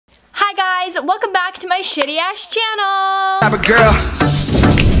welcome back to my shitty ass channel. I'm a girl.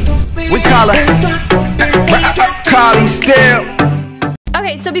 We call her Karleesteel.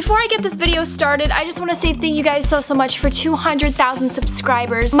 Okay, so before I get this video started, I just want to say thank you guys so much for 200,000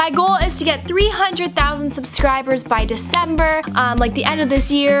 subscribers. My goal is to get 300,000 subscribers by December, like the end of this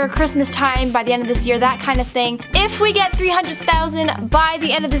year, Christmas time, by the end of this year, that kind of thing. If we get 300,000 by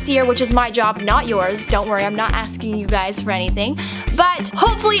the end of this year, which is my job, not yours, don't worry, I'm not asking you guys for anything, but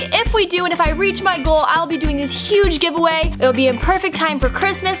hopefully if we do and if I reach my goal, I'll be doing this huge giveaway. It'll be a perfect time for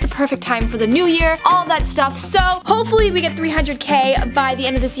Christmas, the perfect time for the new year, all that stuff. So hopefully we get 300K by the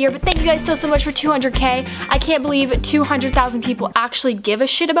end of this year, but thank you guys so much for 200K. I can't believe 200,000 people actually give a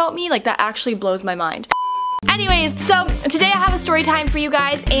shit about me. Like, that actually blows my mind. Anyways, so today I have a story time for you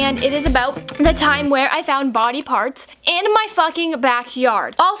guys, and it is about the time where I found body parts in my fucking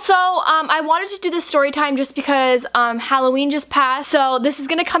backyard. Also, I wanted to do this story time just because Halloween just passed, so this is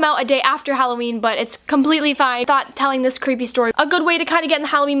gonna come out a day after Halloween, but it's completely fine. I thought telling this creepy story a good way to kind of get in the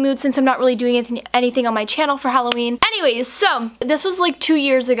Halloween mood since I'm not really doing anything on my channel for Halloween. Anyways, so this was like 2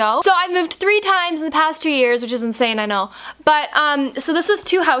 years ago. So I've moved 3 times in the past 2 years, which is insane, I know. But so this was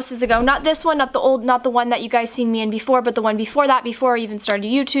 2 houses ago, not this one, not the one that you guys seen me in before, but the one before that, before I even started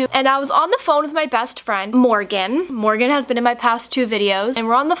YouTube. And I was on the phone with my best friend, Morgan. Morgan has been in my past 2 videos, and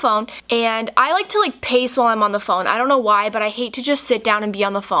we're on the phone, and I like to like pace while I'm on the phone. I don't know why, but I hate to just sit down and be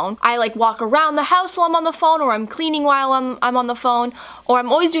on the phone. I like walk around the house while I'm on the phone, or I'm cleaning while I'm on the phone, or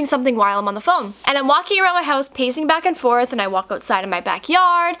I'm always doing something while I'm on the phone. And I'm walking around my house, pacing back and forth, and I walk outside in my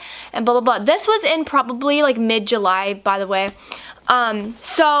backyard, and blah blah blah. This was in probably like mid-July, by the way.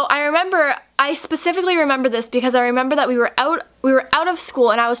 So I specifically remember this because I remember that we were out of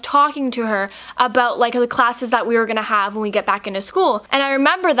school, and I was talking to her about like the classes that we were gonna have when we get back into school. And I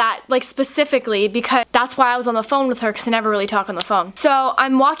remember that like specifically because that's why I was on the phone with her, because I never really talk on the phone. So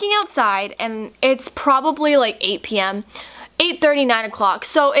I'm walking outside, and it's probably like 8 p.m. 8:30, 9 o'clock.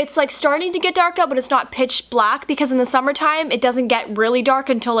 So it's like starting to get dark out, but it's not pitch black, because in the summertime it doesn't get really dark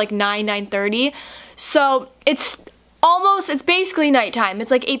until like 9:30. So it's basically nighttime.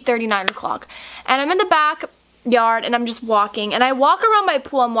 It's like 8:30, 9 o'clock. And I'm in the backyard, and I'm just walking. And I walk around my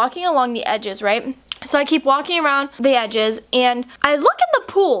pool. I'm walking along the edges, right? So I keep walking around the edges, and I look in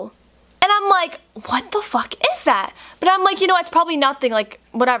the pool, and I'm like, what the fuck is that? But I'm like, you know, it's probably nothing, like,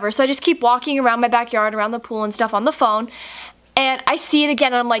 whatever. So I just keep walking around my backyard, around the pool and stuff on the phone. And I see it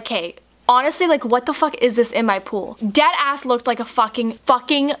again, and I'm like, hey, honestly, like, what the fuck is this in my pool? Dead ass looked like a fucking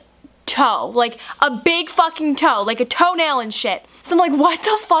toe, like a big fucking toe, like a toenail and shit. So I'm like, what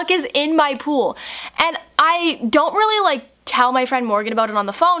the fuck is in my pool? And I don't really like tell my friend Morgan about it on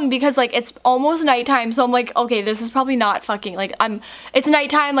the phone because like it's almost nighttime. So I'm like, okay, this is probably not fucking like it's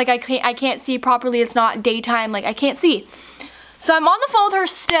nighttime, like I can't see properly. It's not daytime, like I can't see. So I'm on the phone with her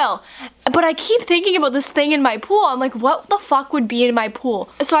still, but I keep thinking about this thing in my pool. I'm like, what the fuck would be in my pool?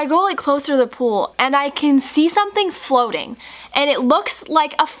 So I go like closer to the pool, and I can see something floating, and it looks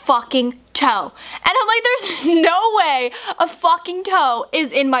like a fucking toe. And I'm like, there's no way a fucking toe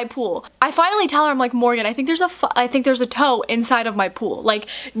is in my pool. I finally tell her, I'm like, Morgan, I think there's a toe inside of my pool. Like,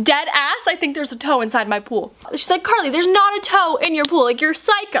 dead ass, I think there's a toe inside my pool. She's like, Karlee, there's not a toe in your pool. Like, you're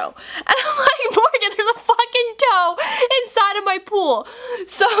psycho. And I'm like, Morgan, there's a fucking toe inside of my pool.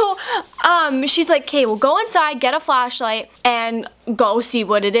 So, she's like, okay, well, go inside, get a flashlight, and go see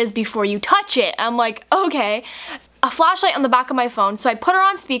what it is before you touch it. I'm like, okay. A flashlight on the back of my phone. So I put her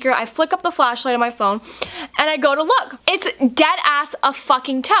on speaker, I flick up the flashlight on my phone, and I go to look. It's dead ass a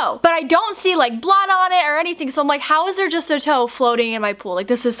fucking toe. But I don't see like blood on it or anything, so I'm like, how is there just a toe floating in my pool? Like,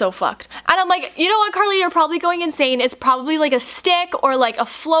 this is so fucked. And I'm like, you know what, Karlee, you're probably going insane. It's probably like a stick or like a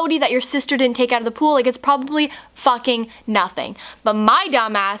floaty that your sister didn't take out of the pool. Like, it's probably fucking nothing. But my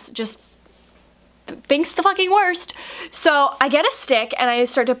dumb ass just thinks the fucking worst. So I get a stick and I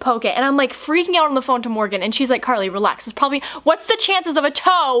start to poke it, and I'm like freaking out on the phone to Morgan, and she's like, Karlee, relax. It's probably, what's the chances of a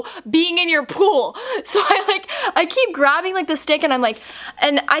toe being in your pool? So I keep grabbing like the stick, and I'm like,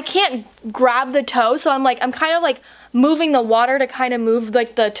 and I can't grab the toe, so I'm kind of like moving the water to kind of move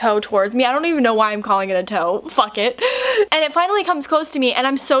like the toe towards me. I don't even know why I'm calling it a toe. Fuck it. And it finally comes close to me, and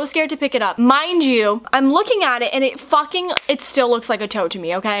I'm so scared to pick it up. Mind you, I'm looking at it, and it still looks like a toe to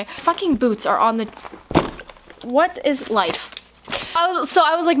me, okay? Fucking boots are on the... What is life? So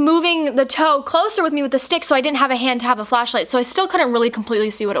I was like moving the toe closer with me with the stick, so I didn't have a hand to have a flashlight, so I still couldn't really completely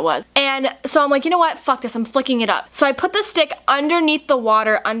see what it was. And And so I'm like, you know what, fuck this, I'm flicking it up. So I put the stick underneath the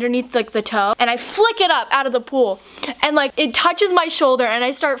water, underneath like the toe, and I flick it up out of the pool. And like, it touches my shoulder and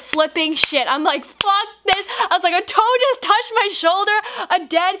I start flipping shit. I'm like, fuck this. I was like, a toe just touched my shoulder. A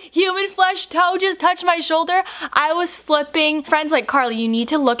dead human flesh toe just touched my shoulder. I was flipping. Friends like, Karlee, you need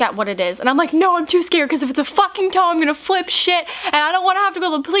to look at what it is. And I'm like, no, I'm too scared because if it's a fucking toe, I'm gonna flip shit. And I don't want to have to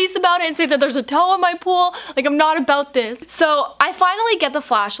go to the police about it and say that there's a toe in my pool. Like, I'm not about this. So I finally get the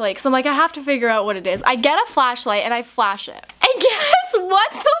flashlight because I'm like, I have to figure out what it is. I get a flashlight and I flash it. And guess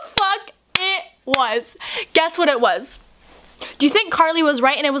what the fuck it was? Guess what it was? Do you think Karlee was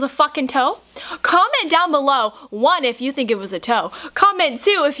right and it was a fucking toe? Comment down below, 1, if you think it was a toe. Comment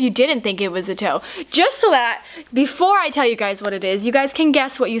 2 if you didn't think it was a toe. Just so that before I tell you guys what it is, you guys can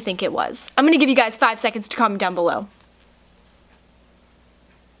guess what you think it was. I'm gonna give you guys 5 seconds to comment down below.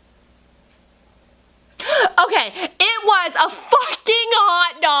 Okay, it was a fucking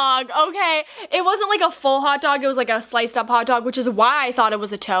hot dog, okay? It wasn't like a full hot dog, it was like a sliced up hot dog, which is why I thought it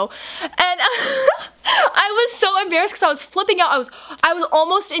was a toe. And I was so embarrassed because I was flipping out. I was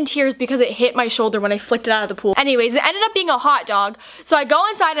almost in tears because it hit my shoulder when I flicked it out of the pool. Anyways, it ended up being a hot dog. So I go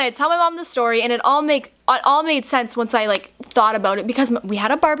inside and I tell my mom the story, and it all made sense once I like thought about it, because we had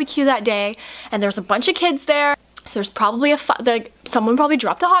a barbecue that day and there's a bunch of kids there. So there's probably someone probably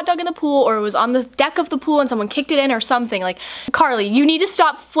dropped a hot dog in the pool, or it was on the deck of the pool and someone kicked it in or something. Like, Karlee, you need to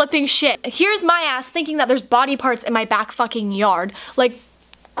stop flipping shit. Here's my ass thinking that there's body parts in my back fucking yard. Like,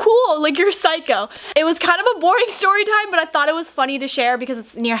 cool, like, you're psycho. It was kind of a boring story time, but I thought it was funny to share because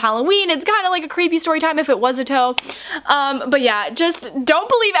it's near Halloween. It's kind of like a creepy story time if it was a toe. But yeah, just don't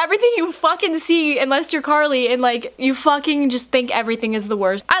believe everything you fucking see unless you're Karlee and like you fucking just think everything is the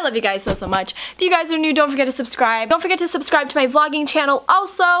worst. I love you guys so much. If you guys are new, don't forget to subscribe. Don't forget to subscribe to my vlogging channel.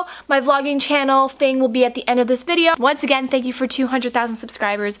 Also, my vlogging channel thing will be at the end of this video. Once again, thank you for 200,000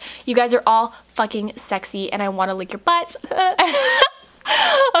 subscribers. You guys are all fucking sexy and I want to lick your butts.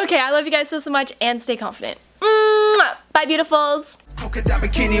 Okay, I love you guys so much, and stay confident. Mwah! Bye, beautifuls. Polka dot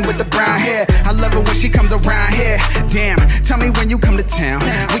bikini with the brown hair. I love it when she comes around here. Damn, tell me when you come to town.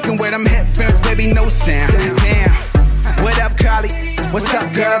 We can wear them headphones, baby, no sound. Damn, what up, Karlee? What's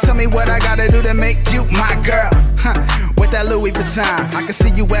up, girl? Tell me what I gotta do to make you my girl. With that Louis Vuitton, I can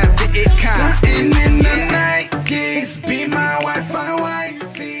see you at VidCon. In the night,